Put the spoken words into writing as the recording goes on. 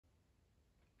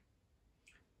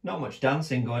Not much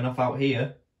dancing going off out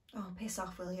here. Oh, piss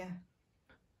off, will you?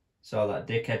 Saw that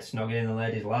dickhead snogging in the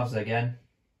ladies' lavs again.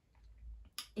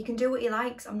 He can do what he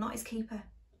likes. I'm not his keeper.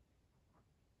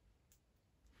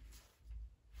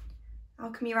 How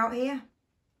come you're out here?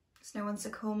 Has no one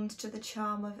succumbed to the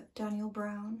charm of Daniel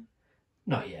Brown?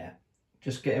 Not yet.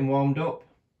 Just getting warmed up.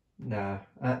 Nah,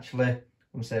 actually,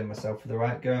 I'm saving myself for the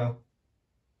right girl.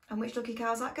 And which lucky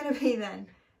cow's that going to be then?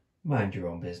 Mind your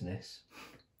own business.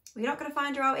 Well, you're not going to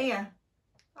find her out here.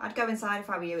 I'd go inside if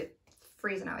I were you. It's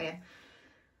freezing out here.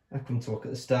 I've come to look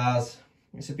at the stars.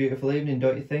 It's a beautiful evening,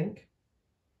 don't you think?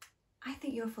 I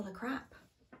think you're full of crap.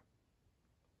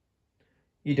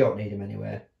 You don't need him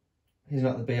anyway. He's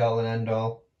not the be-all and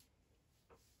end-all.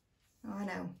 Oh, I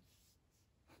know.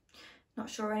 Not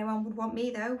sure anyone would want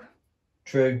me, though.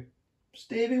 True.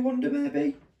 Stevie Wonder,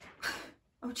 maybe?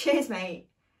 Oh, cheers, mate.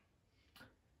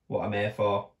 What I'm here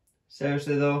for.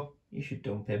 Seriously, though, you should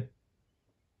dump him.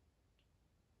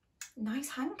 Nice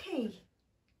hanky.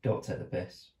 Don't take the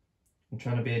piss. I'm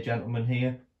trying to be a gentleman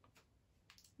here.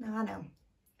 No, I know.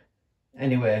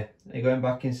 Anyway, are you going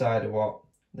back inside or what?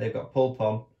 They've got pulp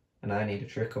on, and I need a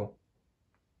trickle.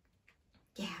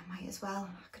 Yeah, might as well.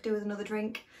 I could do with another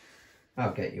drink.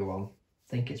 I'll get you one.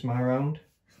 Think it's my round?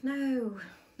 No,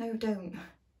 don't.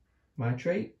 My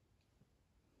treat?